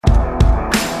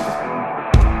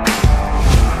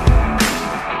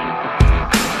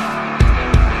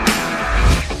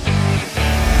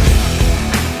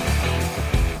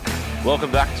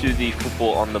Welcome back to the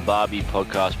Football on the Barbie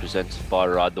podcast presented by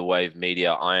Ride the Wave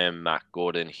Media. I am Matt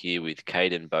Gordon here with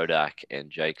Caden Bodak and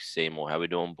Jake Seymour. How we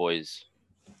doing, boys?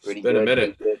 Pretty It's been good. a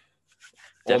minute. Pretty good.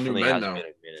 All Definitely new men has now. been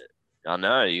a minute. I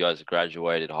know you guys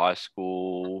graduated high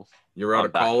school. You're out I'm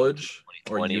of back college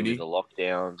into or 2020 uni. with the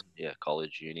lockdown. Yeah,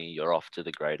 college, uni. You're off to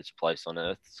the greatest place on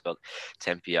earth. It's got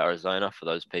Tempe, Arizona. For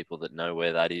those people that know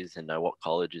where that is and know what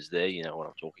college is there, you know what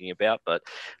I'm talking about. But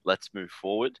let's move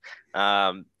forward.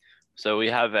 So we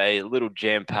have a little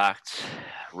jam-packed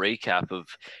recap of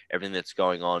everything that's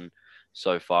going on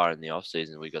so far in the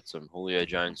offseason. We got some Julio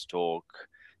Jones talk,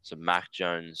 some Mac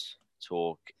Jones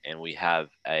talk, and we have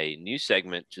a new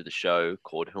segment to the show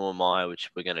called Who Am I,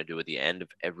 which we're going to do at the end of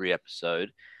every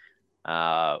episode,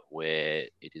 where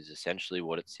it is essentially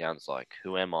what it sounds like.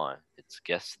 Who am I? It's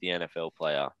guess the NFL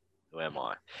player. Who am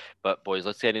I? But boys,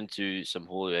 let's get into some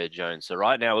Julio Jones. So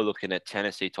right now we're looking at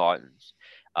Tennessee Titans,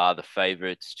 the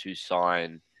favorites to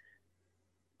sign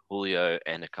Julio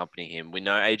and accompany him. We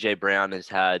know AJ Brown he's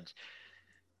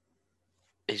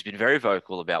been very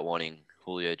vocal about wanting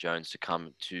Julio Jones to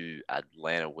come to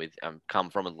Atlanta come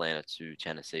from Atlanta to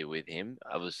Tennessee with him.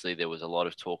 Obviously, there was a lot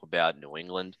of talk about New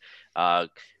England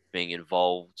being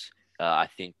involved.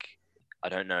 I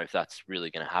don't know if that's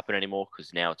really going to happen anymore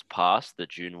because now it's passed. The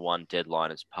June 1 deadline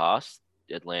has passed.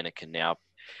 Atlanta can now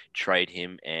trade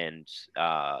him and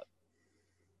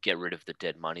get rid of the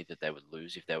dead money that they would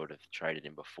lose if they would have traded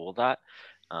him before that.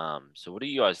 So what are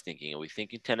you guys thinking? Are we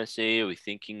thinking Tennessee? Are we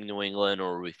thinking New England?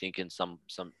 Or are we thinking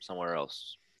somewhere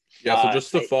else? Yeah, so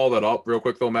just to follow that up real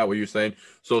quick though, Matt, what you're saying.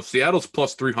 So Seattle's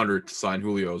plus 300 to sign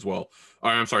Julio as well.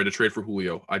 I'm sorry, to trade for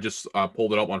Julio. I just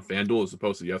pulled it up on FanDuel as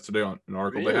opposed to yesterday on an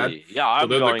article they had. Yeah, so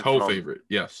they're the co-favorite.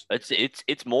 Yes.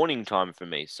 It's morning time for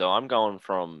me, so I'm going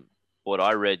from what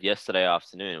I read yesterday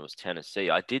afternoon. It was Tennessee.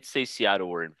 I did see Seattle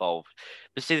were involved,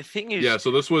 but see the thing is, yeah.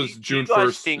 So this was June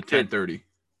 1st, 10:30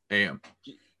 a.m.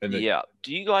 Do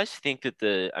you guys think that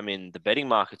the betting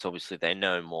markets, obviously they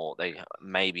know more. They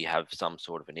maybe have some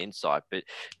sort of an insight, but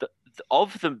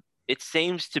it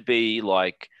seems to be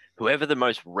like whoever the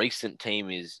most recent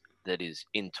team is that is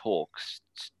in talks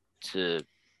to,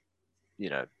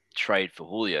 trade for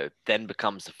Julio, then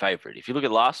becomes the favorite. If you look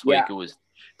at last week, it was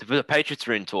the Patriots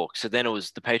were in talks, so then it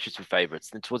was the Patriots were favorites.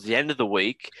 Then towards the end of the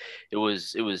week, it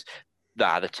was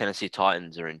the Tennessee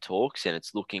Titans are in talks, and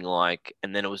it's looking like,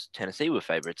 and then it was Tennessee were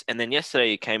favorites, and then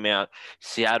yesterday it came out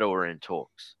Seattle were in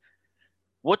talks.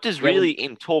 What does really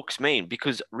in talks mean?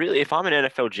 Because really, if I'm an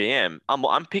NFL GM,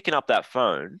 I'm picking up that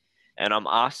phone and I'm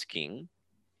asking,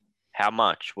 how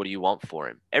much? What do you want for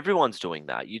him? Everyone's doing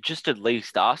that. You're just at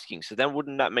least asking. So then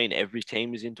wouldn't that mean every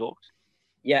team is in talks?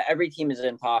 Yeah, every team is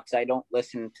in talks. I don't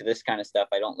listen to this kind of stuff.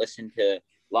 I don't listen to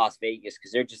Las Vegas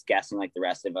because they're just guessing like the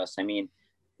rest of us. I mean,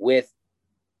 when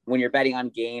you're betting on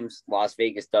games, Las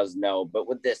Vegas does know, but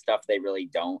with this stuff, they really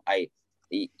don't.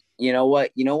 You know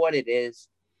what it is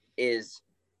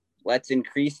let's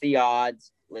increase the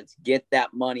odds. Let's get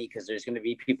that money because there's going to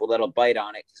be people that'll bite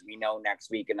on it because we know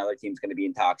next week another team's going to be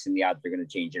in talks and the odds are going to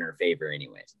change in our favor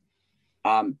anyways.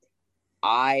 The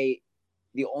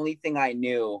only thing I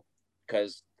knew,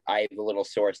 because I have a little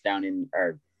source down in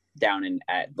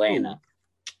Atlanta. Ooh.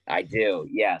 I do,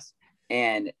 yes.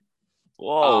 And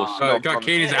got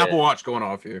Katie's Apple Watch going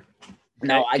off here.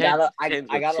 No, I got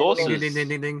a sources.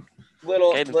 Ding.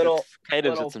 Little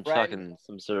with some fucking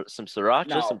some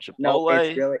sriracha, some Chipotle.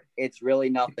 No, it's really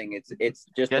nothing. It's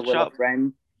just a little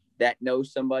friend that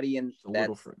knows somebody and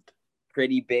that's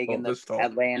pretty big in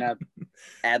the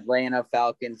Atlanta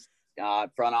Falcons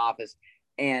front office.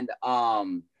 And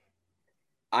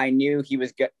I knew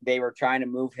they were trying to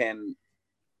move him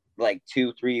like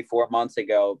 2, 3, 4 months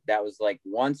ago. That was like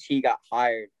once he got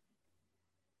hired.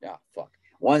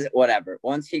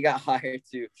 Once he got hired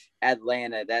to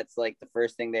Atlanta, that's like the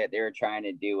first thing that they were trying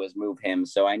to do was move him.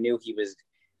 So I knew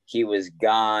he was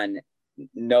gone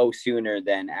no sooner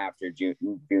than after June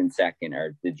 2nd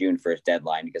or the June 1st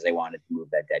deadline because they wanted to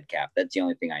move that dead cap. That's the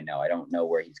only thing I know. I don't know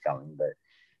where he's going, but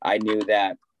I knew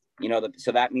that,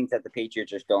 so that means that the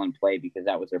Patriots are still in play because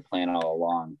that was their plan all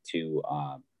along to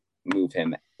move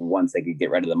him once they could get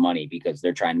rid of the money because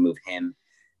they're trying to move him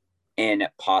and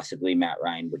possibly Matt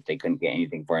Ryan, but they couldn't get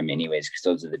anything for him anyways because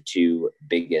those are the two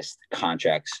biggest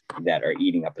contracts that are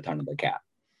eating up a ton of the cap.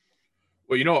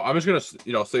 Well, I'm just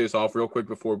gonna say this off real quick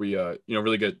before we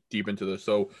really get deep into this.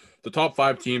 So the top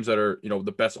 5 teams that are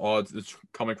the best odds is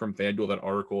coming from FanDuel. That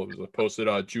article was posted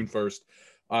June 1st.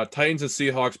 Titans and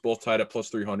Seahawks both tied at plus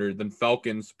 300. Then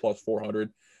Falcons plus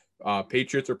 400.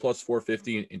 Patriots are plus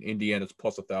 450, and Indiana's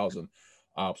plus 1,000.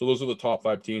 So those are the top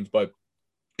 5 teams. But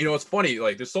it's funny,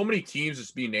 like there's so many teams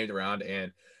that's being named around,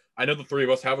 and I know the three of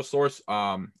us have a source.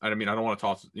 And I mean, I don't want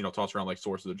to toss around like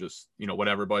sources of just,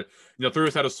 whatever, but, three of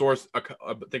us had a source, I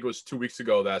think it was 2 weeks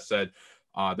ago, that said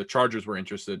the Chargers were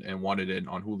interested and wanted in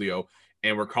on Julio,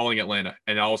 and we're calling Atlanta,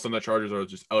 and all of a sudden the Chargers are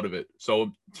just out of it.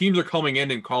 So teams are coming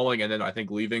in and calling, and then I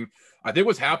think leaving. I think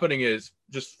what's happening is,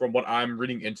 just from what I'm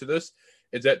reading into this,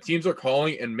 is that teams are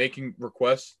calling and making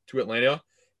requests to Atlanta,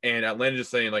 and Atlanta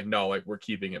just saying like, no, like we're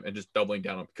keeping him, and just doubling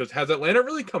down on him. Because has Atlanta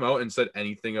really come out and said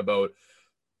anything about,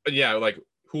 yeah, like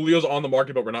Julio's on the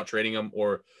market, but we're not trading him,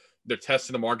 or they're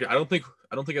testing the market? I don't think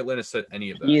Atlanta said any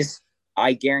of that.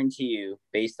 I guarantee you,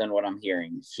 based on what I'm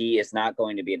hearing, he is not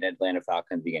going to be an Atlanta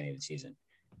Falcon at the beginning of the season.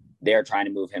 They're trying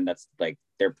to move him. That's like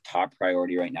their top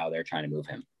priority right now. They're trying to move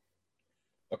him.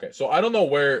 Okay, so I don't know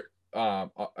where.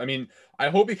 I mean, I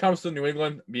hope he comes to New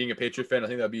England. Being a Patriot fan, I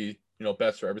think that'd be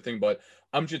best for everything. But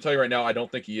I'm just gonna tell you right now, I don't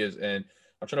think he is. And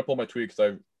I'm trying to pull my tweet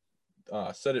because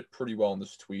I said it pretty well in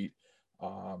this tweet.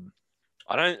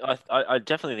 I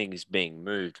definitely think he's being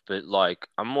moved, but like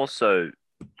I'm also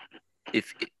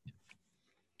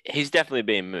he's definitely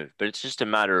being moved, but it's just a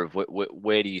matter of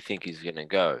where do you think he's going to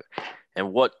go,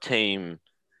 and what team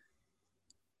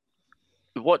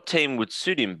would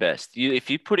suit him best. If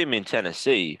you put him in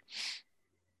Tennessee,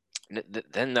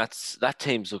 then that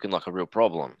team's looking like a real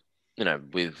problem.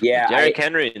 With Derrick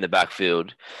Henry in the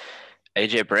backfield,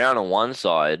 AJ Brown on one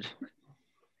side.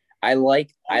 I like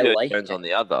Jones on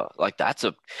the other. Like that's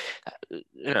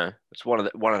it's one of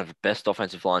the best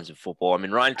offensive lines in football. I mean,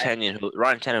 Ryan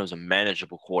Tannehill was a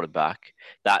manageable quarterback.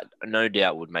 That no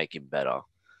doubt would make him better.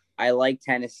 I like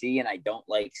Tennessee, and I don't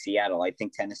like Seattle. I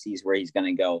think Tennessee is where he's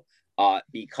going to go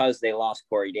because they lost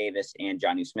Corey Davis and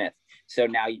Jonnu Smith. So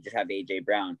now you just have AJ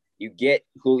Brown. You get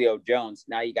Julio Jones.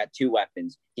 Now you got two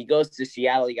weapons. He goes to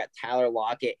Seattle. You got Tyler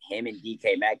Lockett, him and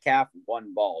DK Metcalf,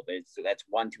 one ball. But that's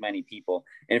one too many people.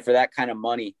 And for that kind of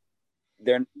money,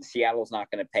 Seattle's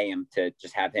not going to pay him to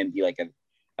just have him be like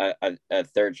a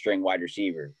third string wide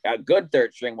receiver, a good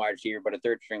third string wide receiver, but a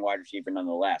third string wide receiver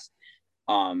nonetheless.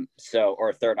 Or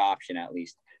a third option at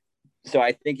least. So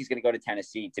I think he's going to go to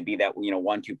Tennessee to be that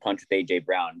 1-2 punch with AJ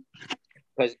Brown,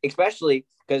 especially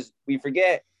because we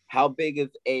forget how big of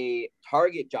a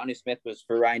target Jonnu Smith was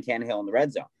for Ryan Tannehill in the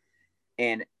red zone.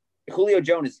 And Julio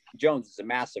Jones is a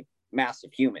massive,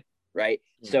 massive human, right?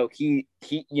 Mm. So he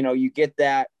you get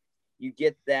that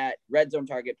red zone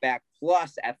target back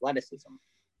plus athleticism.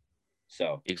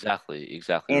 So exactly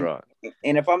right.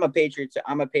 And if I'm a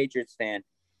Patriots fan.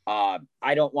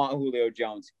 I don't want Julio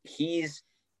Jones. He's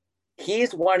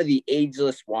one of the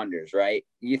ageless wonders, right?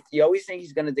 You always think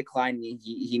he's going to decline.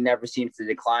 He never seems to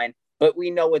decline. But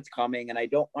we know what's coming, and I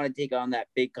don't want to take on that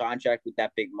big contract with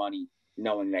that big money,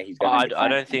 knowing that he's going to. I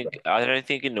don't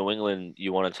think in New England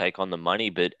you want to take on the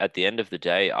money, but at the end of the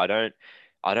day, I don't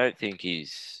think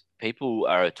people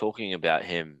are talking about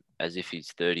him as if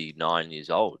he's 39 years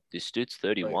old. This dude's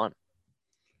 31.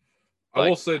 I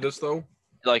will say this though.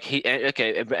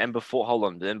 And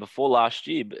before last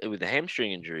year with the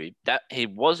hamstring injury, that he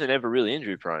wasn't ever really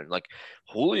injury prone. Like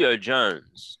Julio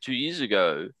Jones 2 years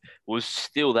ago was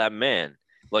still that man.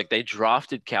 Like they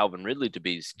drafted Calvin Ridley to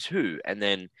be his 2, and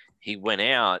then he went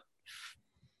out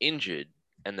injured,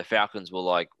 and the Falcons were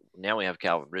like, now we have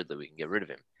Calvin Ridley, we can get rid of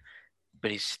him. But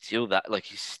he's still that, like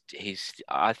he's.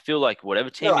 I feel like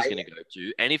whatever team he's going to go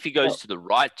to, and if he goes to the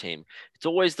right team, it's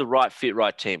always the right fit,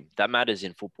 right team. That matters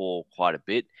in football quite a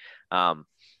bit. But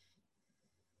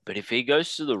if he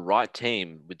goes to the right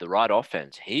team with the right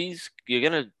offense,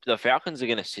 the Falcons are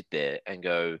gonna sit there and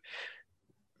go,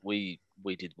 we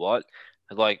did what?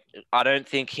 Like I don't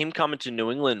think him coming to New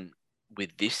England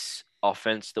with this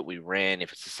offense that we ran,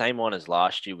 if it's the same one as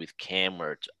last year with Cam,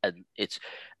 where it's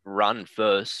run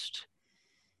first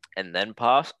and then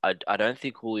pass. I don't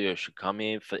think Julio should come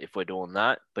here if we're doing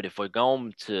that. But if we're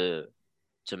going to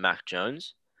Mac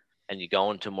Jones and you're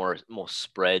going to more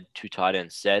spread 2 tight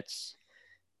end sets,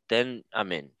 then I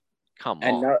mean, come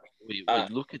on. We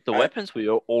look at the weapons we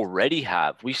already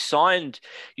have. We signed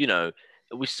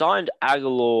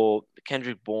Aguilar,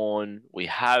 Kendrick Bourne. We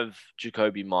have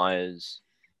Jacoby Myers.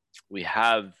 We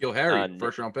have N'Keal Harry,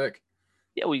 first round pick.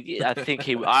 Yeah, I think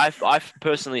I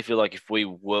personally feel like if we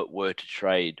were to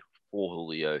trade for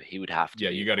Julio, he would have to. Yeah,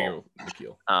 you got to go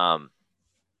N'Keal.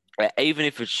 Even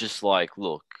if it's just like,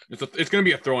 look, it's going to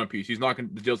be a throwing piece. The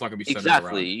deal's not going to be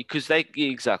exactly because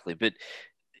exactly. But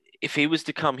if he was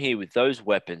to come here with those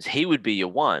weapons, he would be your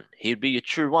one. He would be your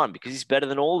true one because he's better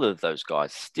than all of those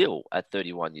guys still at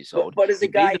 31 years old. But as a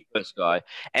guy, the first guy,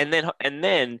 and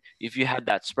then if you had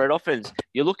that spread offense,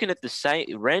 you're looking at the same.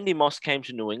 Randy Moss came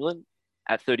to New England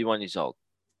at 31 years old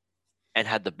and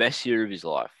had the best year of his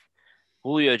life.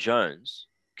 Julio Jones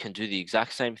can do the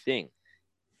exact same thing.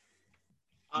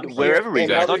 Here, Wherever he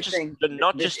goes, another not just thing,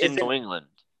 not this just in isn't- New England,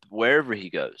 wherever he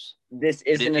goes. This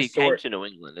But if isn't a he came sort. to New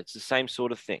England, it's the same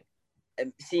sort of thing.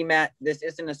 See, Matt, this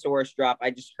isn't a source drop.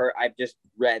 I've just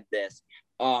read this.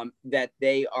 That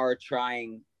they are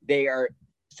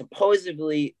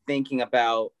supposedly thinking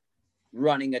about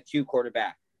running a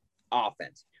 2-quarterback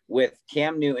offense with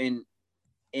Cam Newton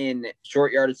in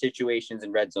short yardage situations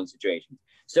and red zone situations.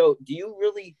 So do you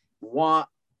really want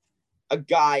a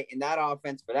guy in that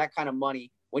offense for that kind of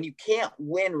money when you can't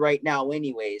win right now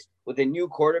anyways with a new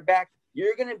quarterback?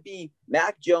 You're going to be –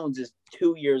 Mac Jones is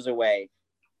 2 years away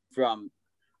from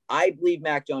 – I believe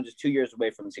Mac Jones is 2 years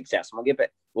away from success. And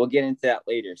we'll get into that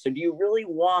later. So do you really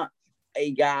want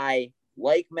a guy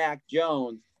like Mac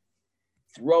Jones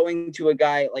throwing to a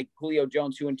guy like Julio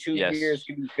Jones, who in 2 years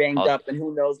could be banged up, and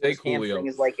who knows what his hamstring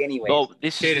is like anyway? Well,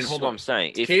 this is what I'm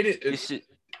saying.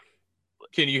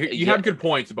 You have good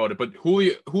points about it, but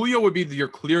Julio would be your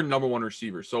clear number one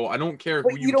receiver. So I don't care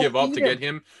who you give up to get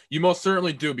him. You most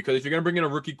certainly do, because if you're going to bring in a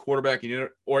rookie quarterback,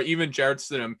 or even Jarrett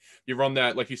Stidham, you run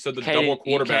that, like you said, the double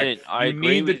quarterback. You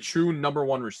need the true number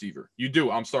one receiver. You do.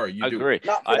 I'm sorry, you do.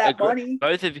 Not for that money.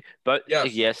 Both of you, but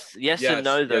yes and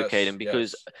no though, Caden,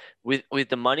 because with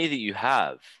the money that you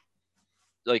have,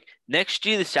 like next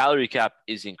year the salary cap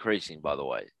is increasing, by the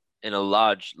way, in a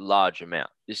large amount.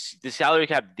 The salary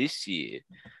cap this year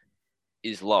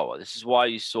is lower. This is why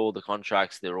you saw the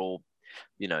contracts. They're all,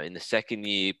 in the second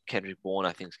year, Kendrick Bourne,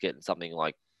 I think, is getting something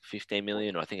like 15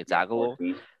 million, or I think it's Aguilar.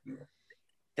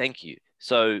 Thank you.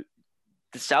 So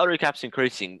the salary cap's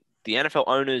increasing. The NFL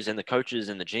owners and the coaches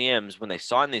and the GMs, when they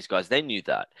sign these guys, they knew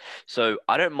that. So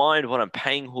I don't mind what I'm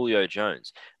paying Julio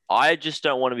Jones. I just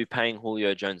don't want to be paying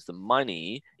Julio Jones the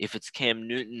money if it's Cam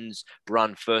Newton's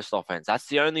run first offense. That's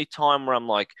the only time where I'm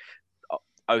like,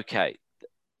 okay,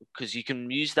 because you can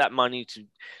use that money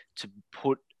to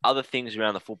put other things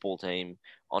around the football team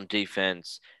on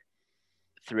defense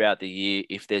throughout the year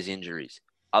if there's injuries,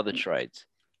 other trades.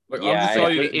 Like, I'm just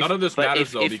telling you, none of this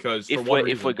matters though, because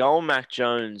if we're going Mac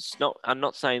Jones, I'm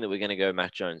not saying that we're going to go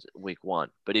Mac Jones week 1,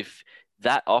 but if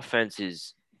that offense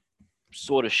is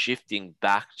sort of shifting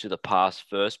back to the pass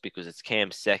first because it's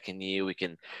Cam's second year,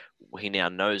 he now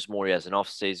knows more. He has an off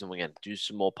season. We're going to do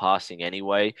some more passing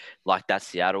anyway, like that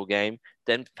Seattle game.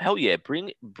 Then hell yeah,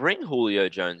 bring Julio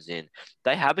Jones in.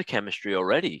 They have a chemistry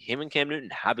already. Him and Cam Newton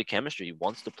have a chemistry. He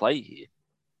wants to play here,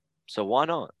 so why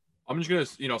not? I'm just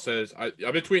gonna, say this. I've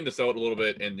been tweeting this out a little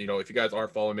bit, and if you guys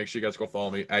aren't following, make sure you guys go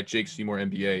follow me at Jake Seymour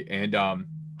NBA. And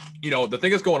the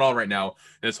thing that's going on right now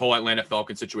in this whole Atlanta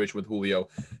Falcons situation with Julio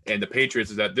and the Patriots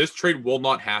is that this trade will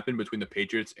not happen between the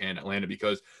Patriots and Atlanta,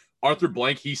 because Arthur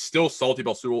Blank, he's still salty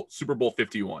about Super Bowl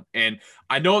 51. And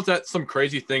I know that's some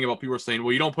crazy thing about people saying,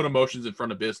 well, you don't put emotions in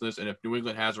front of business, and if New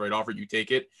England has the right offer, you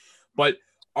take it. But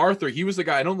Arthur, he was the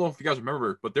guy, I don't know if you guys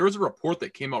remember, but there was a report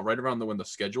that came out right around when the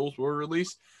schedules were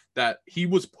released that he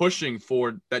was pushing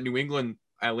for that New England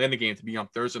Atlanta game to be on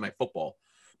Thursday Night Football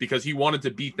because he wanted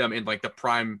to beat them in like the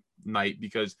prime night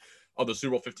because of the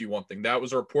Super Bowl 51 thing. That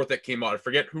was a report that came out. I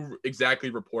forget who exactly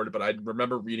reported, but I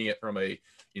remember reading it from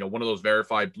one of those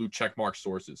verified blue checkmark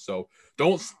sources. So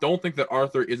don't think that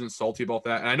Arthur isn't salty about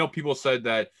that. And I know people said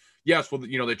that, yes, well,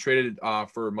 they traded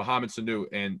for Mohamed Sanu,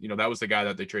 and that was the guy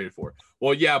that they traded for.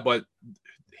 Well, yeah, but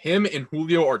him and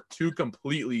Julio are two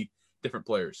completely different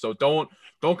players. So don't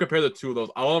compare the two of those.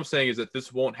 All I'm saying is that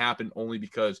this won't happen only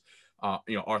because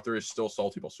Arthur is still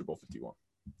salty about Super Bowl 51.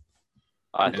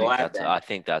 I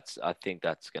think that's going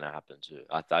to happen too.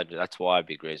 That's why a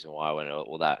big reason why when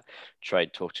all that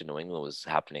trade talk to New England was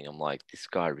happening, I'm like, this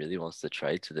guy really wants to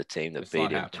trade to the team that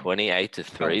beat him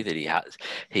 28-3 that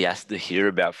he has to hear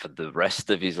about for the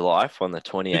rest of his life on the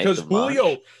 28th of March.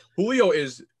 Because Julio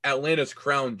is Atlanta's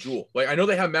crown jewel. Like, I know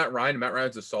they have Matt Ryan. Matt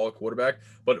Ryan's a solid quarterback,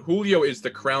 but Julio is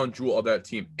the crown jewel of that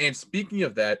team. And speaking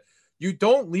of that, you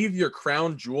don't leave your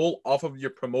crown jewel off of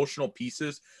your promotional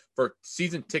pieces for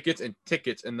season tickets and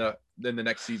tickets in the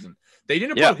next season. They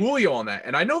didn't put Julio on that,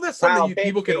 and I know that's something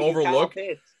people can overlook.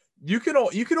 You can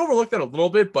overlook that a little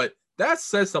bit, but that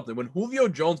says something. When Julio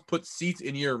Jones puts seats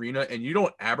in your arena and you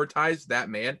don't advertise that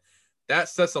man, that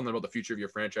says something about the future of your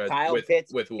franchise.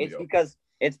 With Julio.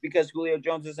 It's because Julio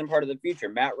Jones isn't part of the future.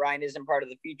 Matt Ryan isn't part of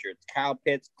the future. It's Kyle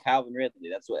Pitts, Calvin Ridley.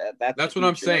 That's what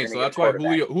I'm saying. So that's why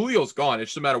Julio's gone.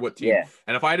 It's just a matter of what team. Yeah.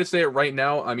 And if I had to say it right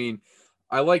now, I mean,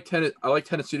 I like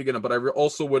Tennessee to get him, but I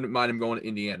also wouldn't mind him going to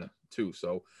Indiana too.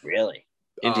 So really,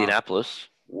 Indianapolis.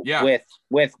 Yeah.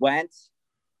 With Wentz.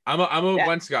 I'm a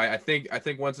Wentz guy. I think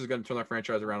Wentz is going to turn that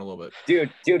franchise around a little bit.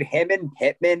 Dude, him and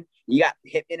Pittman. You got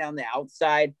Pittman on the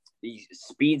outside. The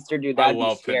speedster, dude. I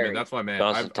love Pittman. That's my man.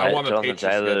 I want the Patriots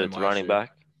Taylor running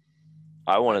back.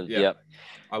 I wanted, Yeah. yep.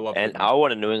 I love And Pittman. I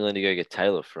wanted New England to go get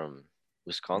Taylor from Yeah,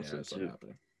 Wisconsin that's not too.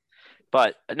 happening.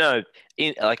 But no,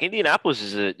 Indianapolis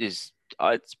is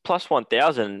it's plus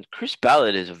 1,000. Chris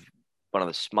Ballard is one of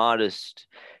the smartest,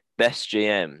 best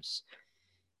GMs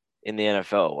in the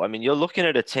NFL. I mean, you're looking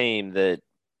at a team that,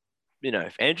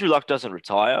 if Andrew Luck doesn't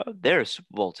retire, they're a Super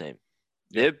Bowl team.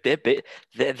 They're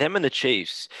them and the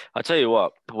Chiefs. I tell you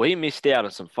what, we missed out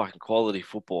on some fucking quality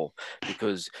football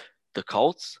because the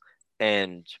Colts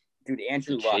and Dude, the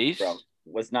Andrew Luck, bro, Chiefs.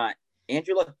 was not.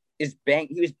 Andrew Luck is banged.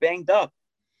 He was banged up.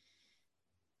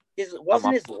 I'm Wasn't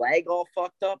up. his leg all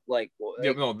fucked up?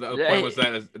 Yeah, no, the point was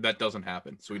that doesn't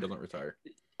happen, so he doesn't retire.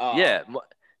 Yeah,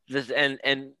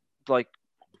 and like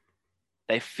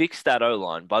they fixed that O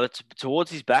line by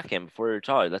towards his back end before he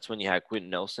retired. That's when you had Quentin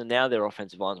Nelson. Now their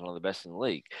offensive line is one of the best in the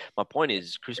league. My point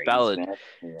is Chris Brady Ballard.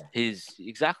 Smith.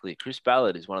 Yeah. Chris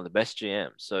Ballard is one of the best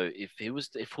GMs. So if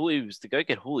Julio was to go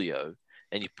get Julio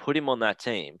and you put him on that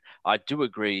team, I do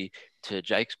agree to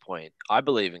Jake's point. I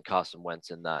believe in Carson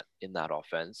Wentz in that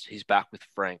offense. He's back with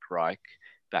Frank Reich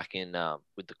back in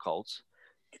with the Colts.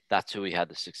 That's who he had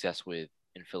the success with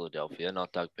in Philadelphia,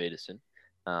 not Doug Peterson.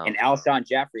 And Alshon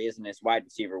Jeffrey isn't his wide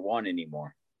receiver one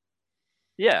anymore.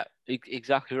 Yeah,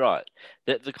 exactly right.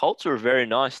 The Colts are a very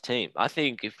nice team. I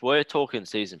think if we're talking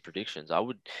season predictions, I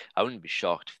wouldn't be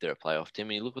shocked if they're a playoff team. I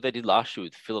mean, look what they did last year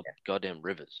with Philip goddamn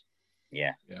Rivers.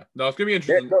 Yeah. Yeah. No, it's gonna be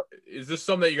interesting. Is this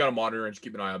something that you gotta monitor and just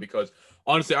keep an eye on? Because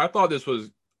honestly, I thought this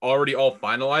was already all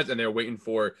finalized and they're waiting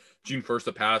for June 1st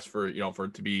to pass for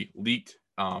it to be leaked.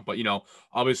 But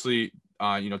obviously,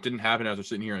 didn't happen as we're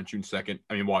sitting here on June 2nd.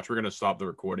 I mean, watch, we're gonna stop the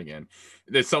recording and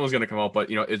someone's gonna come out,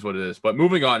 but is what it is. But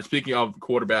moving on, speaking of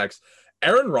quarterbacks,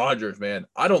 Aaron Rodgers, man,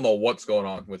 I don't know what's going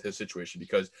on with his situation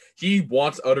because he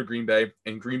wants out of Green Bay,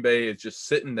 and Green Bay is just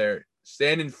sitting there,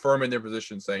 standing firm in their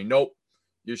position, saying, nope,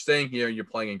 you're staying here and you're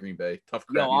playing in Green Bay. Tough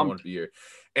crap, you don't want to be here.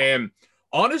 And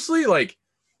honestly,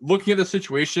 looking at the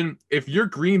situation, if you're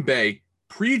Green Bay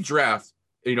pre-draft,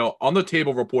 on the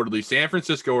table reportedly, San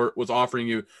Francisco was offering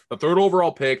you the 3rd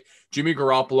overall pick, Jimmy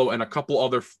Garoppolo, and a couple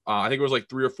other, I think it was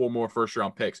 3 or 4 more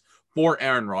first-round picks for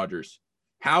Aaron Rodgers.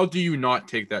 How do you not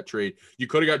take that trade? You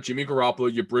could have got Jimmy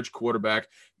Garoppolo, your bridge quarterback,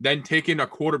 then taken a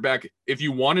quarterback if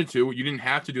you wanted to. You didn't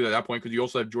have to do that at that point because you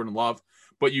also have Jordan Love.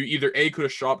 But you either could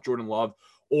have shopped Jordan Love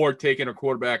or taken a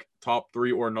quarterback top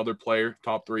 3 or another player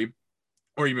top 3,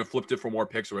 or even flipped it for more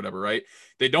picks or whatever, right?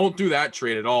 They don't do that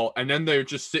trade at all, and then they're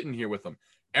just sitting here with them.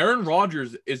 Aaron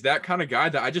Rodgers is that kind of guy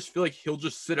that I just feel like he'll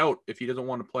just sit out if he doesn't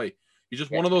want to play. He's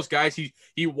just one of those guys.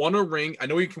 He won a ring. I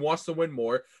know he wants to win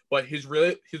more, but his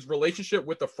relationship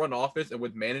with the front office and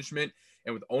with management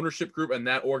and with ownership group and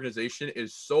that organization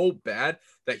is so bad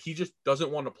that he just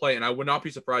doesn't want to play. And I would not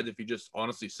be surprised if he just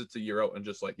honestly sits a year out and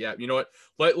just yeah, you know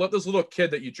what? Let this little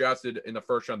kid that you drafted in the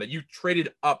first round that you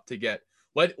traded up to get,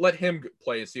 let him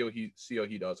play and see how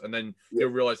he does, and then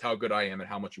you'll realize how good I am and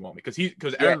how much you want me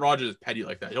because Aaron Rodgers is petty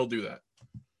like that. He'll do that.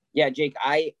 Yeah, Jake,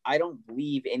 I don't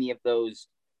believe any of those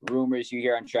rumors you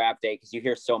hear on draft day because you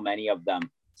hear so many of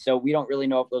them. So we don't really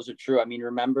know if those are true. I mean,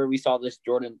 remember we saw this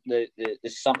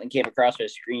something came across our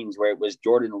screens where it was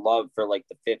Jordan Love for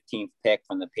the 15th pick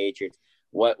from the Patriots,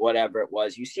 whatever it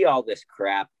was. You see all this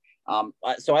crap.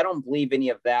 So I don't believe any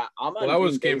of that.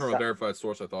 Came from a verified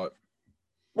source, I thought.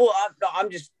 Well, I'm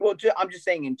just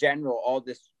saying in general, all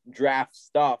this draft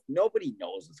stuff, nobody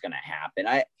knows what's going to happen.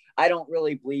 I don't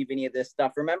really believe any of this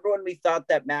stuff. Remember when we thought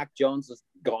that Mac Jones was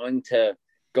going to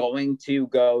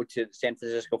go to the San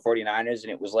Francisco 49ers,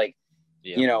 and it was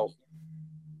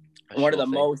one of the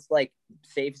most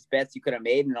safest bets you could have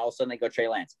made, and all of a sudden they go Trey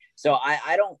Lance. So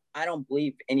I don't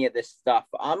believe any of this stuff.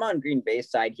 I'm on Green Bay's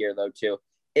side here though too.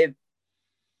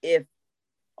 If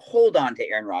hold on to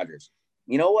Aaron Rodgers.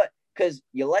 You know what? Because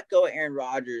you let go of Aaron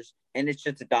Rodgers, and it's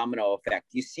just a domino effect.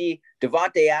 You see,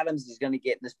 Devontae Adams is going to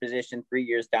get in this position 3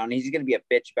 years down. He's going to be a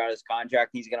bitch about his contract.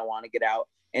 He's going to want to get out,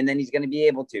 and then he's going to be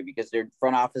able to because their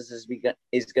front office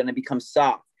is going to become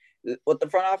soft. What the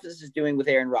front office is doing with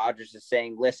Aaron Rodgers is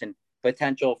saying, listen,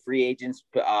 potential free agents,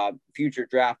 future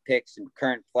draft picks, and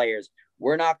current players,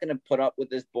 we're not going to put up with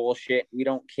this bullshit. We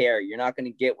don't care. You're not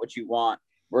going to get what you want.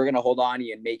 We're going to hold on to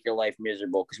you and make your life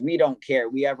miserable because we don't care.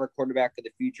 We have our quarterback of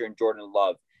the future in Jordan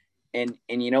Love. And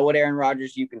you know what, Aaron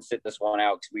Rodgers, you can sit this one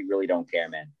out because we really don't care,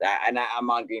 man. I'm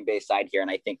on Green Bay's side here,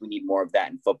 and I think we need more of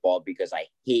that in football because I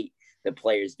hate the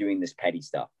players doing this petty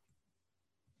stuff.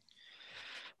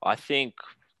 I think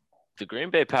the Green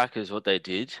Bay Packers, what they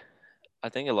did, I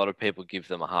think a lot of people give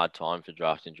them a hard time for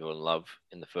drafting Jordan Love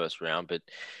in the first round, but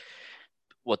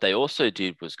what they also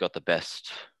did was got the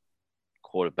best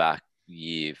quarterback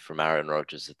year from Aaron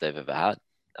Rodgers that they've ever had.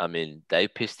 I mean, they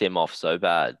pissed him off so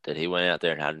bad that he went out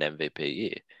there and had an MVP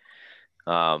year.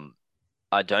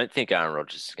 I don't think Aaron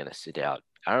Rodgers is going to sit out.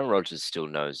 Aaron Rodgers still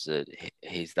knows that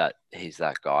he's that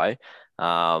guy.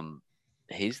 Um,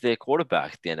 he's their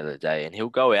quarterback at the end of the day, and he'll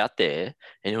go out there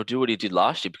and he'll do what he did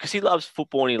last year because he loves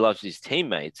football and he loves his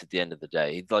teammates. At the end of the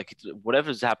day, he's like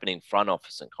whatever's happening front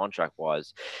office and contract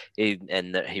wise,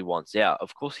 and that he wants out.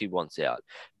 Of course, he wants out,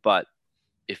 but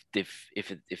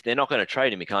if they're not going to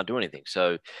trade him, he can't do anything.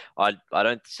 So I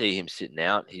don't see him sitting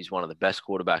out. He's one of the best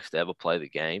quarterbacks to ever play the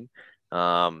game.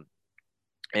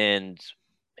 And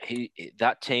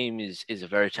that team is a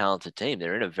very talented team.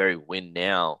 They're in a very win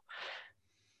now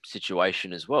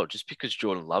situation as well. Just because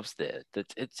Jordan Love's there,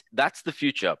 that's the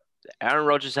future. Aaron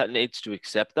Rodgers needs to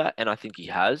accept that, and I think he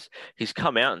has. He's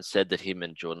come out and said that him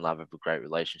and Jordan Love have a great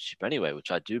relationship anyway, which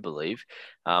I do believe.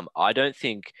 I don't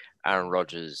think Aaron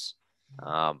Rodgers.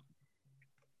 I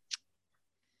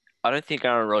don't think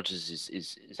Aaron Rodgers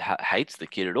hates the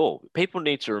kid at all. People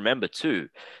need to remember too.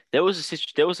 There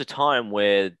was a time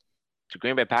where the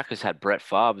Green Bay Packers had Brett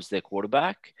Favre as their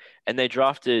quarterback, and they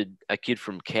drafted a kid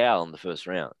from Cal in the first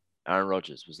round. Aaron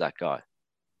Rodgers was that guy,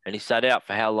 and he sat out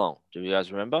for how long? Do you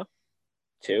guys remember?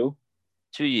 2.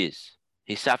 2 years.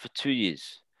 He sat for 2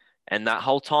 years, and that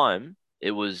whole time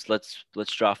it was let's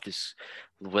draft this,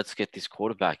 let's get this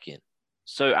quarterback in.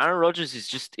 So Aaron Rodgers is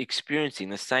just experiencing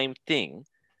the same thing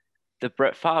that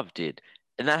Brett Favre did,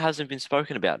 and that hasn't been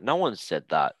spoken about. No one said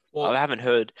that. Well, I haven't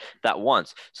heard that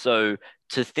once. So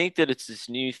to think that it's this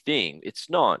new thing, it's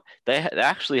not. They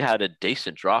actually had a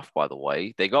decent draft, by the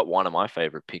way. They got one of my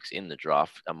favorite picks in the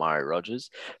draft, Amari Rodgers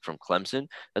from Clemson.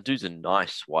 That dude's a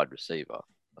nice wide receiver.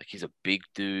 Like, he's a big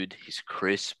dude. He's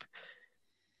crisp.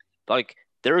 Like,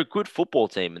 they're a good football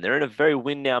team, and they're in a very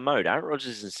win now mode. Aaron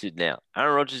Rodgers isn't sitting out.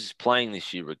 Aaron Rodgers is playing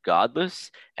this year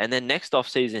regardless, and then next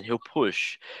offseason he'll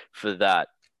push for that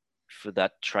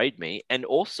trade me. And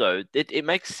also, it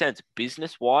makes sense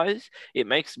business wise. It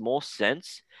makes more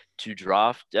sense to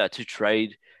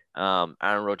trade Aaron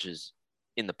Rodgers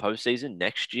in the postseason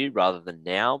next year rather than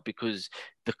now, because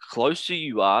the closer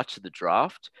you are to the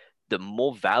draft, the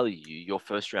more value your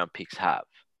first round picks have,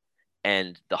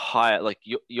 and the higher, like,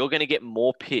 you're going to get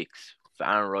more picks for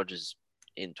Aaron Rodgers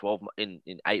in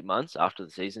 8 months after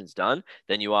the season's done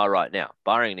than you are right now,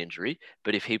 barring an injury.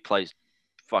 But if he plays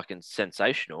fucking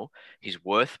sensational, he's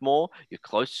worth more. You're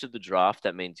close to the draft.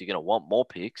 That means you're going to want more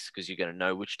picks because you're going to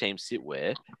know which teams sit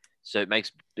where. So it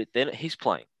makes. But then he's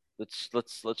playing. Let's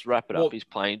wrap it up. He's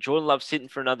playing. Jordan Love's sitting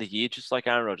for another year, just like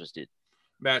Aaron Rodgers did.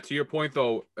 Matt, to your point,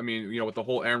 though, I mean, with the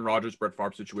whole Aaron Rodgers, Brett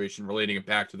Favre situation, relating it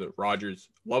back to the Rodgers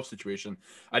Love situation,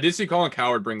 I did see Colin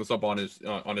Cowherd bring this up on his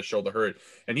show, The Herd,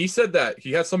 and he said that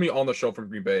he had somebody on the show from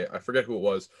Green Bay. I forget who it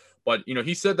was, but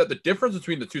he said that the difference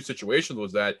between the two situations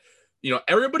was that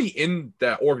everybody in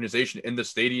that organization, in the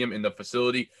stadium, in the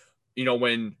facility,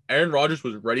 when Aaron Rodgers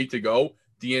was ready to go,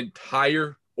 the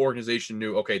entire organization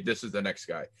knew, okay, this is the next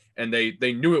guy, and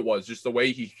they knew it was just the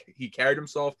way he carried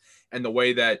himself and the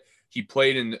way that he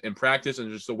played in practice,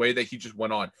 and just the way that he just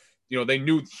went on. They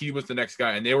knew he was the next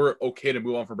guy, and they were okay to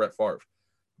move on from Brett Favre.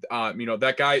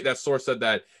 That guy, that source said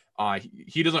that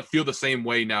he doesn't feel the same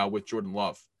way now with Jordan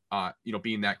Love,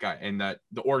 being that guy, and that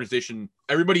the organization,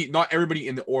 not everybody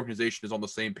in the organization is on the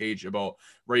same page about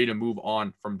ready to move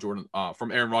on from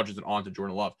Aaron Rodgers and on to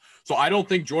Jordan Love. So I don't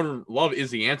think Jordan Love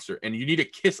is the answer, and you need to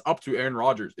kiss up to Aaron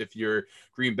Rodgers if you're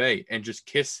Green Bay, and just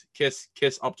kiss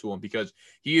up to him, because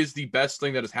he is the best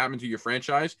thing that has happened to your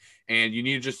franchise, and you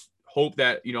need to just hope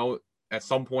that at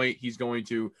some point he's going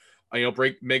to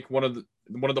make one of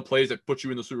the plays that put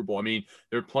you in the Super Bowl. I mean,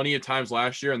 there were plenty of times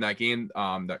last year in that game,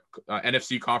 that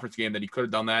NFC conference game, that he could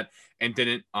have done that and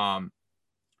didn't. And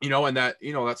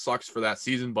that sucks for that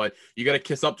season, but you got to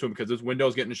kiss up to him because this window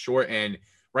is getting short, and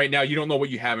right now you don't know what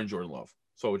you have in Jordan Love.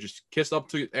 So just kiss up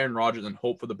to Aaron Rodgers and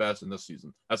hope for the best in this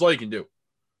season. That's all you can do.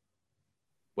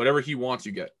 Whatever he wants,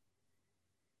 you get.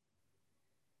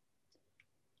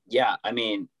 Yeah, I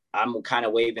mean, I'm kind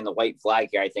of waving the white flag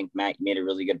here. I think Matt made a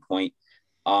really good point.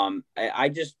 I'm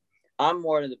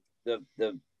more of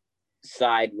the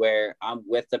side where I'm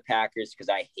with the Packers because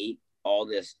I hate all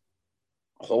this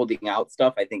holding out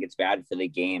stuff. I think it's bad for the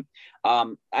game.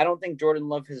 I don't think Jordan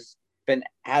Love has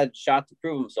had a shot to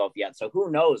prove himself yet. So who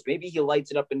knows? Maybe he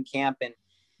lights it up in camp and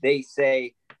they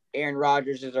say Aaron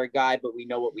Rodgers is our guy, but we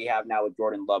know what we have now with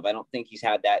Jordan Love. I don't think he's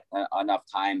had that enough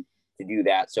time to do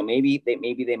that. So maybe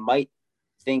they might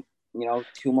think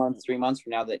 2 months, 3 months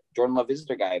from now that Jordan Love is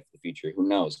their guy for the future. Who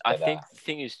knows? I think the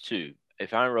thing is too,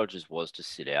 if Aaron Rodgers was to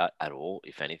sit out at all,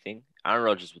 if anything, Aaron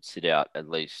Rodgers would sit out at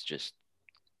least just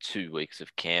 2 weeks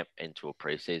of camp into a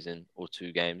preseason or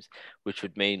 2 games, which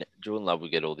would mean Jordan Love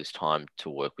would get all this time to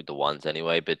work with the ones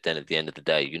anyway. But then at the end of the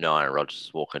day, Aaron Rodgers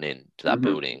is walking into that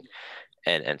building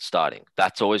and starting.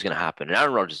 That's always going to happen. And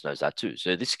Aaron Rodgers knows that too.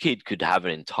 So this kid could have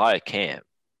an entire camp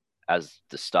as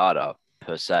the starter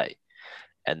per se.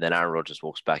 And then Aaron Rodgers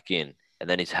walks back in, and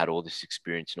then he's had all this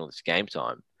experience and all this game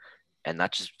time. And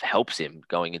that just helps him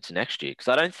going into next year. Because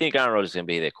I don't think Aaron Rodgers is going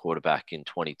to be their quarterback in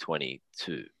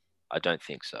 2022. I don't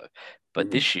think so. But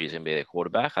this year is going to be their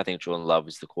quarterback. I think Jordan Love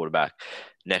is the quarterback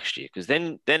next year. Because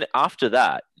then after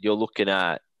that, you're looking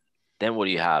at, then what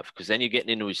do you have? Because then you're getting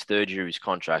into his 3rd year of his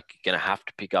contract. You're going to have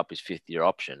to pick up his 5th year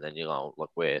option. Then you're going, like,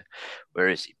 where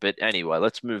is he? But anyway,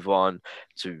 let's move on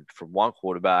from one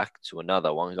quarterback to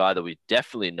another. One guy that we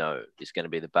definitely know is going to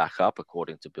be the backup,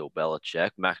 according to Bill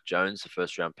Belichick. Mac Jones, the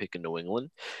 1st-round pick in New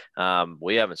England.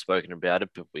 We haven't spoken about it,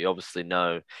 but we obviously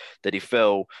know that he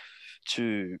fell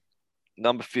to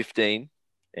number 15,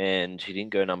 and he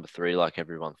didn't go number 3 like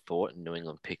everyone thought, and New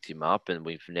England picked him up, and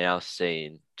we've now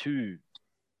seen two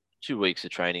weeks of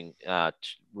training,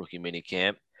 rookie mini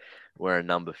camp, wearing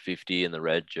number 50 in the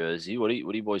red jersey. What do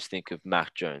you boys think of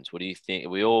Mac Jones? What do you think?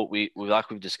 We like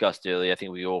we've discussed earlier, I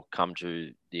think we all come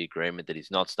to the agreement that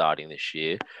he's not starting this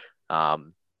year.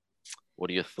 What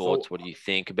are your thoughts? What do you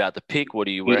think about the pick? What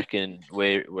do you reckon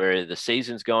where the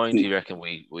season's going? Do you reckon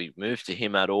we move to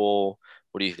him at all?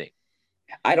 What do you think?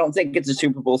 I don't think it's a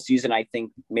Super Bowl season. I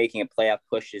think making a playoff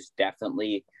push is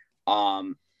definitely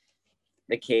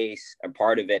the case, or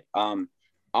part of it.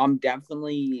 I'm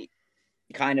definitely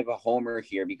kind of a homer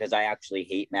here because I actually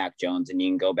hate Mac Jones, and you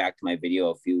can go back to my video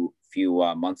a few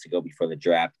months ago before the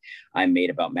draft I made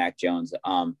about Mac Jones.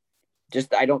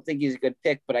 I don't think he's a good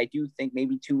pick, but I do think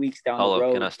maybe 2 weeks down the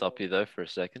road. Can I stop you though for a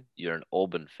second? You're an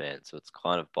Auburn fan, so it's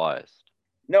kind of biased.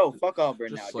 No, fuck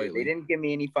Auburn now, slightly. dude. They didn't give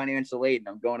me any financial aid, and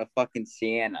I'm going to fucking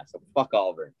Siena, so fuck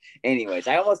Auburn. Anyways,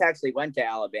 I almost actually went to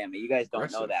Alabama. You guys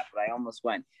don't know that, but I almost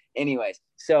went. Anyways,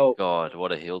 so God,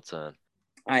 what a heel turn.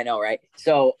 I know, right?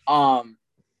 So,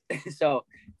 so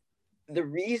the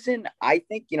reason I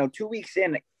think, 2 weeks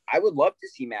in, I would love to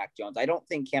see Mac Jones. I don't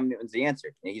think Cam Newton's the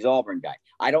answer. He's an Auburn guy.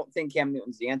 I don't think Cam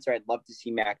Newton's the answer. I'd love to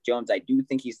see Mac Jones. I do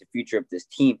think he's the future of this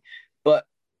team, but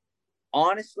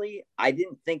honestly, I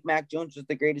didn't think Mac Jones was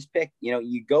the greatest pick.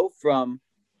 You go from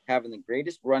having the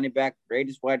greatest running back,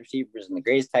 greatest wide receivers, and the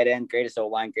greatest tight end, greatest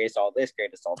O-line, greatest all this,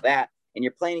 greatest all that, and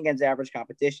you're playing against average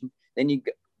competition. Then you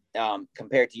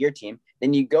compared to your team.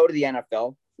 Then you go to the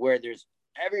NFL where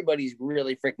everybody's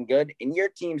really freaking good, and your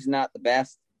team's not the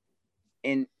best.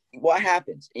 And what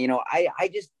happens? I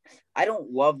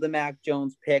don't love the Mac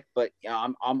Jones pick, but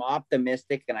I'm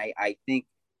optimistic, and I think,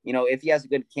 if he has a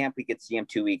good camp, we could see him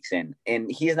 2 weeks in.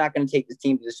 And he's not going to take the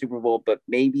team to the Super Bowl, but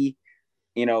maybe,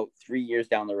 3 years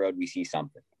down the road, we see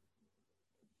something.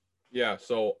 Yeah,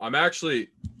 so I'm actually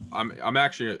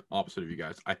opposite of you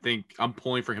guys. I think I'm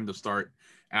pulling for him to start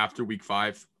after week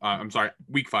 5.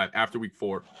 Week 5 after week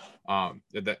 4.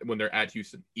 When they're at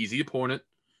Houston, easy opponent,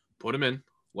 put him in,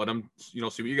 let him see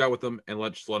what you got with him, and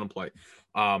let him play.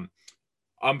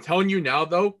 I'm telling you now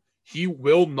though, he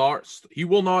will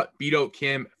not beat out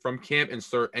Cam from camp and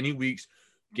start any weeks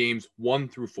games 1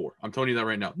 through 4. I'm telling you that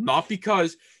right now. Not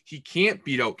because he can't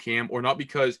beat out Cam, or not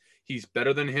because he's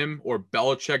better than him, or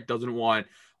Belichick doesn't want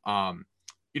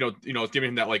giving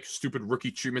him that like stupid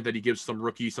rookie treatment that he gives some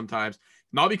rookies sometimes.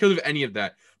 Not because of any of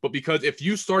that, but because if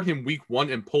you start him week 1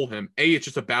 and pull him, it's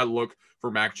just a bad look for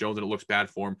Mac Jones and it looks bad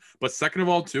for him. But second of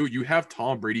all, too, you have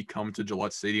Tom Brady come to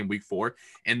Gillette Stadium week 4,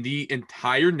 and the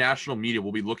entire national media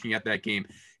will be looking at that game.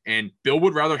 And Bill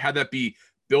would rather have that be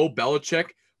Bill Belichick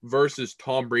versus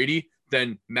Tom Brady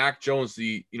than Mac Jones,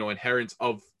 the inheritance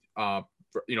of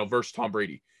versus Tom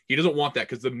Brady. He doesn't want that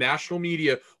because the national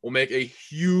media will make a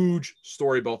huge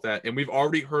story about that. And we've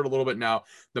already heard a little bit now,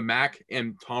 the Mac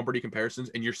and Tom Brady comparisons,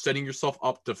 and you're setting yourself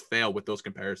up to fail with those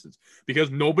comparisons because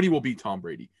nobody will beat Tom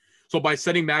Brady. So by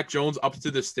setting Mac Jones up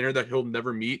to the standard that he'll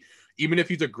never meet, even if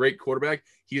he's a great quarterback,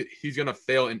 he's going to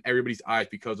fail in everybody's eyes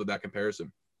because of that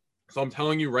comparison. So I'm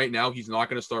telling you right now, he's not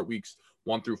going to start weeks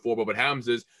 1 through 4. But what happens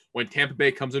is when Tampa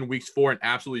Bay comes in weeks 4 and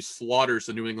absolutely slaughters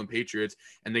the New England Patriots,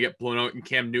 and they get blown out, and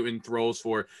Cam Newton throws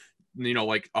for,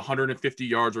 like 150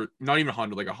 yards, or not even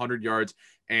 100, like 100 yards.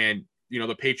 And,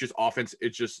 the Patriots offense,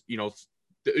 it's just,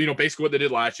 basically what they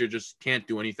did last year, just can't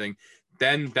do anything.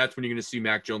 Then that's when you're going to see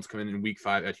Mac Jones come in week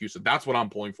 5 at Houston. That's what I'm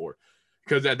pulling for.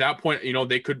 Because at that point,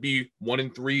 they could be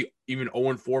 1-3, even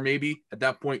 0-4, maybe at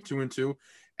that point, 2-2.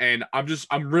 And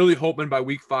I'm really hoping by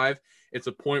week 5, it's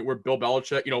a point where Bill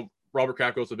Belichick, Robert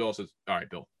Kraft goes to Bill and says, all right,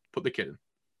 Bill, put the kid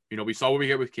in. We saw what we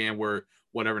get with Cam, where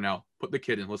whatever now, put the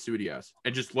kid in. Let's see what he has.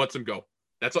 And just lets him go.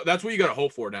 That's what you got to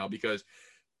hope for now, because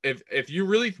if you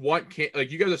really want,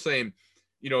 like you guys are saying,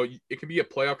 it can be a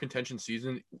playoff contention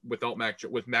season with Mac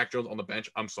Jones on the bench.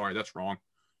 I'm sorry, that's wrong.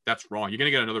 That's wrong. You're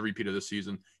gonna get another repeat of this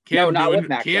season. Cam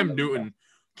Newton,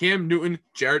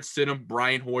 Jarrett Stidham,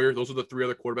 Brian Hoyer. Those are the 3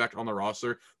 other quarterbacks on the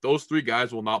roster. Those 3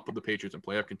 guys will not put the Patriots in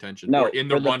playoff contention or in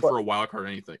the run for a wild card or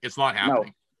anything. It's not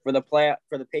happening. No,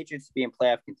 for the Patriots to be in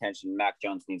playoff contention, Mac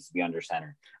Jones needs to be under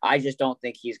center. I just don't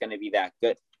think he's going to be that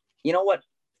good. You know what?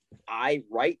 I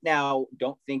right now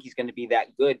don't think he's going to be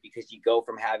that good, because you go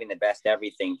from having the best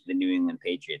everything to the New England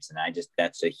Patriots, and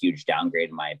that's a huge downgrade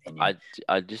in my opinion.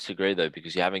 I disagree though,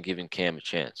 because you haven't given Cam a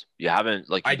chance. You haven't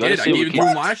I gave it to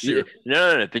him last year.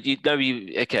 No, but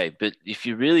okay. But if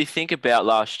you really think about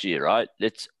last year, right?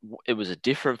 It was a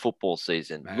different football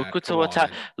season. Look what's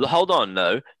hold on,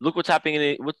 no. Look what's happening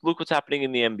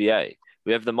in the NBA.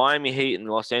 We have the Miami Heat and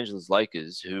the Los Angeles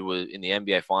Lakers, who were in the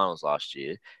NBA Finals last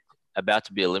year, about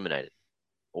to be eliminated,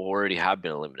 or already have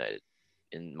been eliminated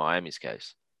in Miami's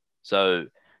case. So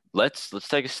let's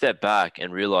take a step back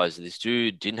and realize that this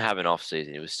dude didn't have an off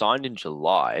season. He was signed in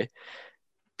July,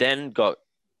 then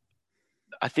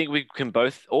I think we can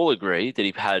both all agree that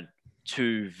he had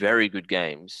 2 very good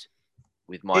games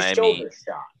with Miami.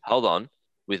 Hold on.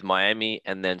 With Miami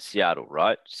and then Seattle,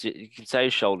 right? So you can say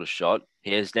his shoulder shot.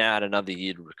 He has now had another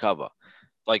year to recover.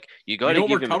 Like, you got to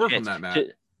give him a chance. From that, Matt.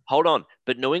 Hold on,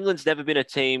 but New England's never been a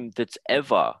team that's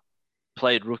ever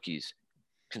played rookies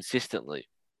consistently.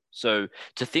 So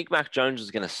to think Mac Jones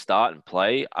is going to start and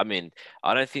play, I mean,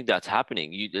 I don't think that's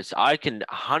happening. I can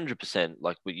 100%,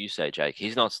 like what you say, Jake,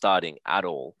 he's not starting at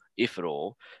all, if at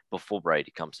all, before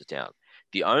Brady comes to town.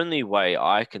 The only way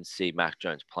I can see Mac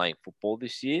Jones playing football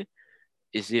this year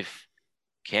is if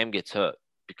Cam gets hurt,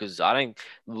 because I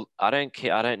don't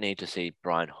care. I don't need to see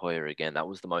Brian Hoyer again. That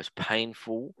was the most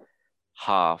painful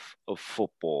half of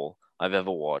football I've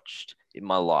ever watched in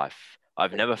my life.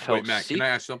 I've never felt Matt, sick can I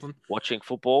ask something? Watching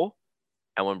football.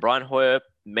 And when Brian Hoyer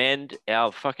manned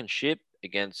our fucking ship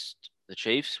against the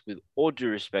Chiefs, with all due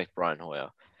respect, Brian Hoyer,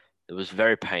 it was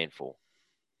very painful.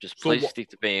 Just please stick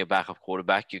to being a backup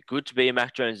quarterback. You're good to be in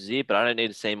Mac Jones' ear, but I don't need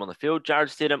to see him on the field. Jarrett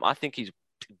Stidham, I think he's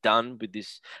done with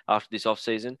this after this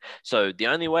offseason. So the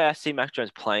only way I see Mac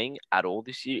Jones playing at all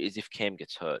this year is if Cam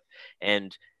gets hurt.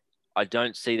 And I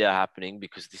don't see that happening,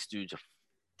 because this dude's a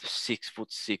 6'6",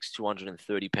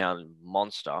 230-pound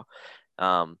monster,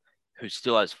 who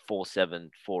still has 4'7",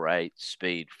 4'8"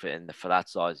 speed, and for that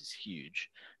size is huge.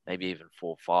 Maybe even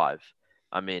 4'5".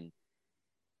 I mean,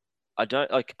 I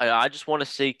just want to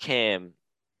see Cam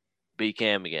be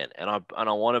Cam again, and I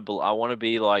want to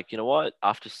be like, you know what?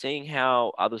 After seeing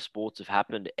how other sports have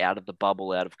happened out of the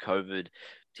bubble, out of COVID,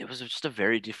 it was just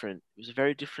very different. It's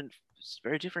very different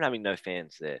having no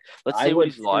fans there. Let's see what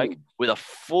he's like with a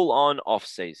full-on off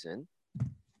season.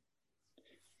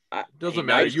 Doesn't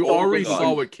matter. You already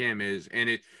saw what Cam is,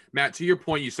 and Matt, to your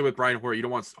point, you said with Brian Hoyer, you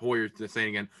don't want Hoyer to say it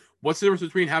again. What's the difference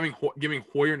between giving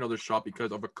Hoyer another shot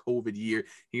because of a COVID year?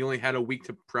 He only had a week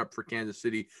to prep for Kansas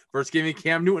City, versus giving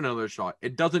Cam Newton another shot.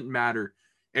 It doesn't matter.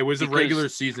 It was a regular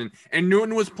season, and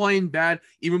Newton was playing bad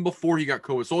even before he got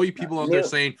COVID. So all you people out there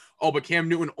saying, "Oh, but Cam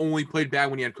Newton only played bad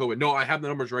when he had COVID." No, I have the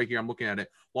numbers right here. I'm looking at it.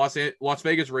 Las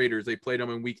Vegas Raiders, they played him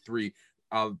in week 3.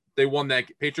 They won that.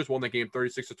 Patriots won that game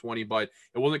 36-20, but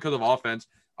it wasn't because of offense.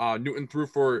 Newton threw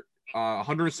for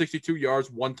 162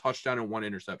 yards, 1 touchdown, and 1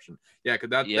 interception. Yeah, because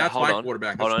that's my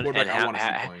quarterback. That's the quarterback I want to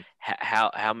see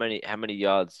playing. How many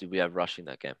yards did we have rushing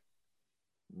that game?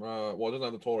 Well, it doesn't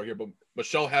have the total here, but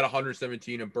Michelle had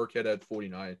 117 and Burkhead had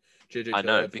 49. JJ I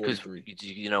know, because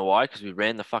you know why? Because we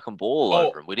ran the fucking ball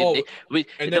over him. We didn't.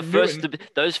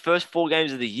 Those first 4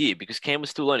 games of the year, because Cam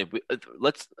was still learning.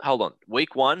 Let's hold on.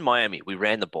 Week 1, Miami, we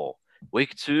ran the ball.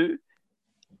 Week 2,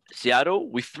 Seattle,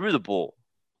 we threw the ball.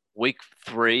 Week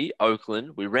 3,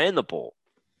 Oakland, we ran the ball.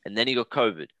 And then he got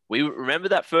COVID. We remember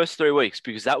that first 3 weeks,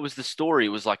 because that was the story. It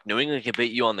was like, New England can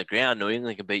beat you on the ground. New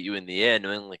England can beat you in the air.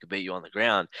 New England can beat you on the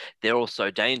ground. They're all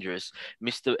so dangerous.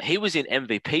 He was in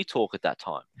MVP talk at that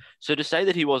time. So to say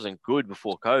that he wasn't good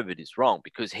before COVID is wrong,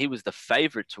 because he was the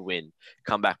favorite to win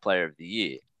Comeback Player of the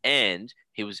Year, and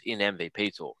he was in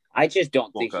MVP talk. I just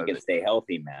don't think he can stay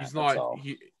healthy, man. He's not.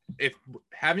 If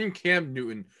having Cam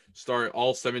Newton start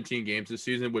all 17 games this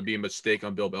season would be a mistake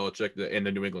on Bill Belichick and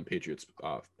the New England Patriots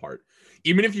part.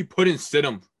 Even if you put in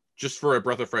Stidham just for a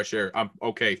breath of fresh air, I'm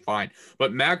okay, fine.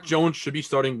 But Mac Jones should be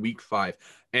starting week 5.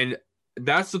 And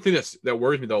that's the thing that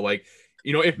worries me, though. Like,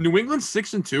 if New England's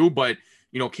 6-2, but,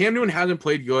 Cam Newton hasn't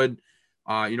played good.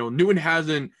 Newton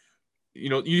hasn't,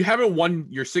 you haven't won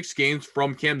your 6 games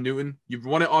from Cam Newton. You've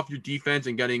won it off your defense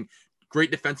and getting great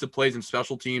defensive plays and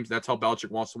special teams. That's how Belichick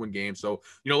wants to win games. So,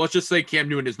 let's just say Cam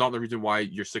Newton is not the reason why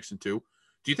you're 6-2. Do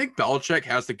you think Belichick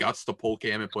has the guts to pull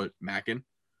Cam and put Mac in?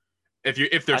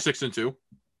 If they're 6-2?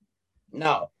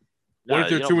 No. What if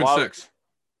they're 2-6?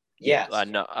 Yes.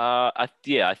 No.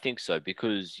 I think so,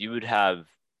 because you would have,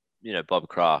 Bob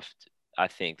Kraft. I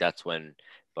think that's when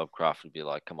Bob Kraft would be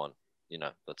like, "Come on,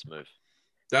 let's move."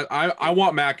 That I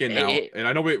want Mac in now, and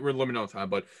I know we're limited on time,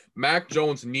 but Mac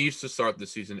Jones needs to start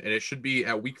this season, and it should be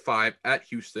at Week 5 at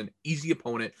Houston. Easy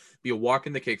opponent, be a walk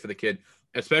in the cake for the kid.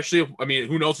 Especially,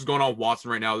 who knows what's going on with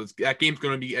Watson right now? That game's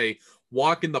going to be a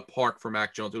walk in the park for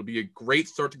Mac Jones. It'll be a great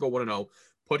start to go 1-0.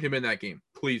 Put him in that game,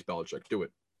 please, Belichick, do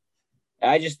it.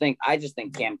 I just think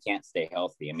Cam can't stay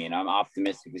healthy. I'm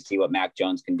optimistic to see what Mac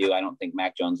Jones can do. I don't think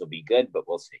Mac Jones will be good, but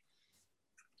we'll see.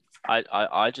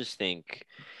 I just think,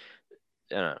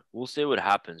 we'll see what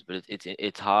happens, but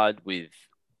it's hard with,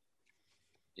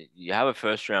 you have a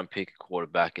first round pick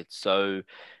quarterback. It's so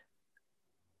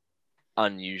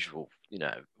unusual,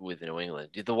 with New England.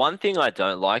 The one thing I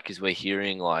don't like is we're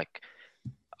hearing, like,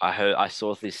 I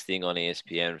saw this thing on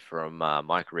ESPN from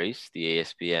Mike Reese, the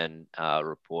ESPN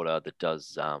reporter that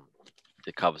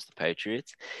covers the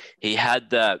Patriots. He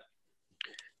had that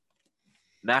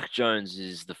Mac Jones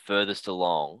is the furthest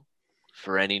along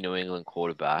for any New England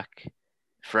quarterback,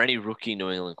 for any rookie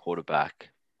New England quarterback,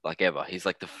 like ever. He's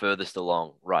like the furthest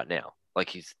along right now.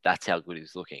 Like that's how good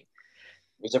he's looking.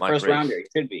 He's a first rounder. He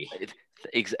should be.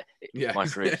 Yeah.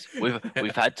 Mike Reeves.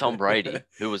 We've had Tom Brady,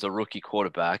 who was a rookie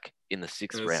quarterback in the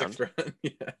sixth round.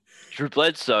 Yeah. Drew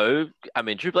Bledsoe.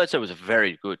 Drew Bledsoe was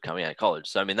very good coming out of college.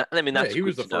 So that's he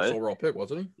was the first overall pick,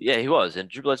 wasn't he? Yeah, he was. And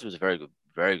Drew Bledsoe was a very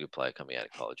good player coming out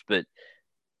of college. But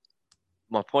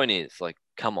my point is, like,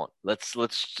 come on, let's.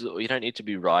 You don't need to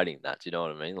be riding that. Do you know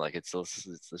what I mean? Like, it's just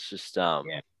It's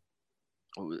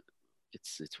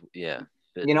yeah.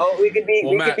 But, we could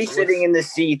be sitting in the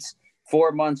seats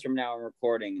 4 months from now and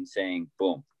recording and saying,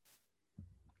 boom,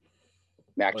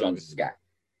 Mac Jones is the guy.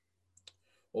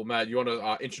 Well, Matt, you want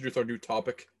to introduce our new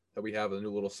topic that we have, a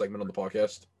new little segment on the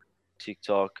podcast?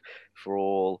 TikTok for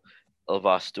all of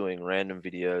us doing random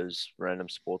videos, random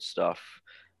sports stuff.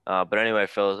 But anyway,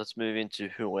 fellas, let's move into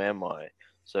Who Am I?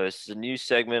 So it's a new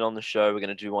segment on the show. We're going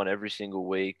to do one every single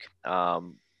week. We're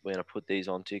going to put these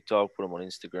on TikTok, put them on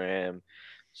Instagram.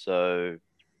 So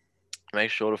make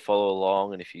sure to follow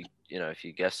along. And if you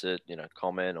guess it,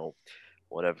 comment or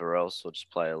whatever else, or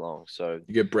just play along. So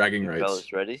you get bragging rights.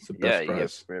 Fellas ready? Yeah, you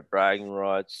get bragging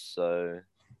rights. So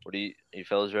are you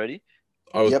fellas ready?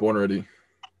 I was born ready.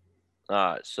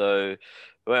 All right. So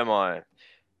who am I?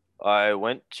 I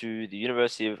went to the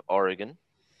University of Oregon.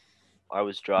 I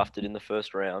was drafted in the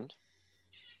first round.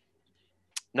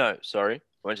 No, sorry.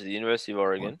 I went to the University of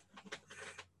Oregon.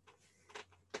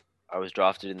 I was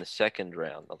drafted in the second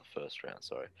round, not the first round,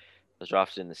 sorry. I was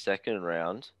drafted in the second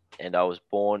round, and I was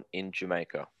born in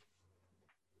Jamaica.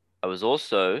 I was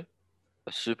also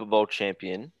a Super Bowl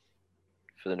champion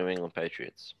for the New England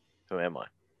Patriots. Who am I?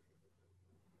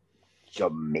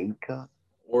 Jamaica?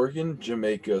 Oregon,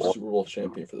 Jamaica, Super Bowl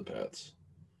champion for the Pats.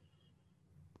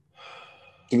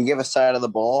 Can you give a side of the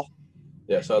ball?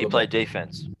 Yeah, he played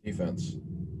defense. Defense.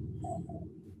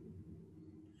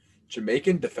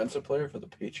 Jamaican defensive player for the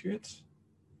Patriots?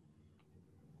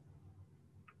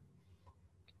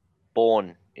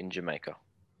 Born in Jamaica.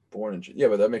 Yeah,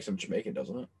 but that makes him Jamaican,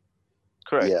 doesn't it?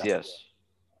 Correct, yeah. Yes.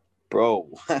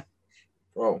 Bro.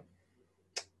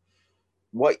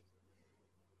 What?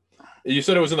 You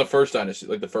said it was in the first dynasty,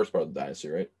 like the first part of the dynasty,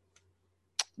 right?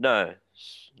 No.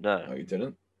 No, you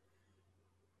didn't?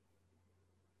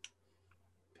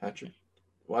 Patrick.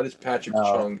 Why does Patrick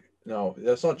Chung? No,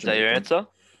 that's not Jamaican. Is that your answer?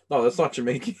 No, that's not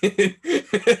Jamaican.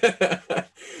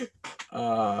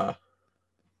 All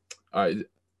right,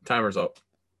 timer's up.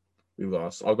 We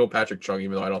lost. I'll go Patrick Chung,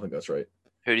 even though I don't think that's right.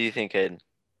 Who do you think, Aiden?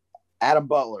 Adam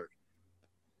Butler.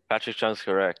 Patrick Chung's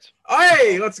correct.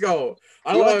 Hey, let's go.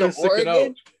 I You love went him to sticking out.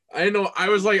 Oregon? I know. I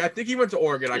was like, I think he went to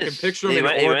Oregon. I can picture him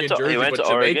in an Oregon jersey, but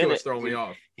Jamaica Oregon. was throwing me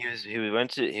off. He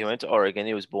went to Oregon.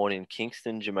 He was born in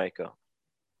Kingston, Jamaica.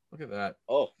 Look at that.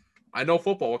 Oh, I know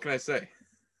football. What can I say?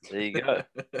 There you go.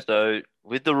 So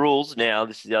with the rules now,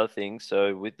 this is the other thing.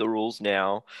 So with the rules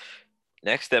now,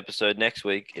 next episode, next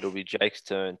week, it'll be Jake's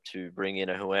turn to bring in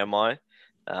a Who Am I?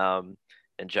 And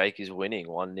Jake is winning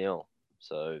 1-0.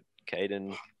 So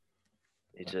Caden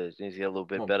needs to get a little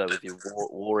bit better with your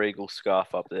War Eagle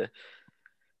scarf up there.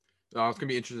 No, it's gonna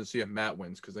be interesting to see if Matt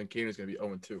wins, because then Caden's gonna be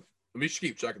 0-2. Let me just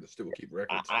keep track of this too. We'll keep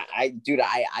records. I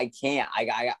can't.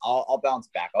 I'll bounce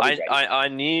back. I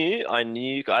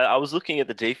was looking at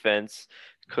the defense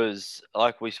because,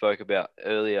 like we spoke about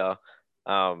earlier,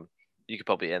 You could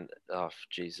probably end. Oh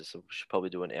Jesus! We should probably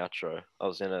do an outro. I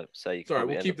was gonna say you could Sorry,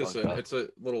 probably we'll end keep the this in. podcast. It's a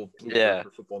little Yeah.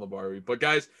 for Football in the Bar. But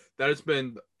guys, that has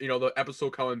been the episode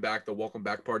coming back, the welcome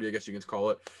back party, I guess you can call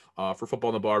it, for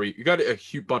Football in the Bar. You got a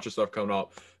huge bunch of stuff coming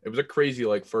up. It was a crazy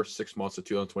first 6 months of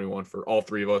 2021 for all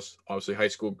three of us. Obviously, high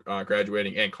school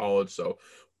graduating and college. So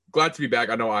glad to be back.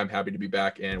 I know I'm happy to be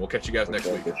back, and we'll catch you guys next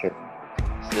week. For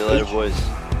sure. See you later,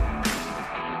 boys.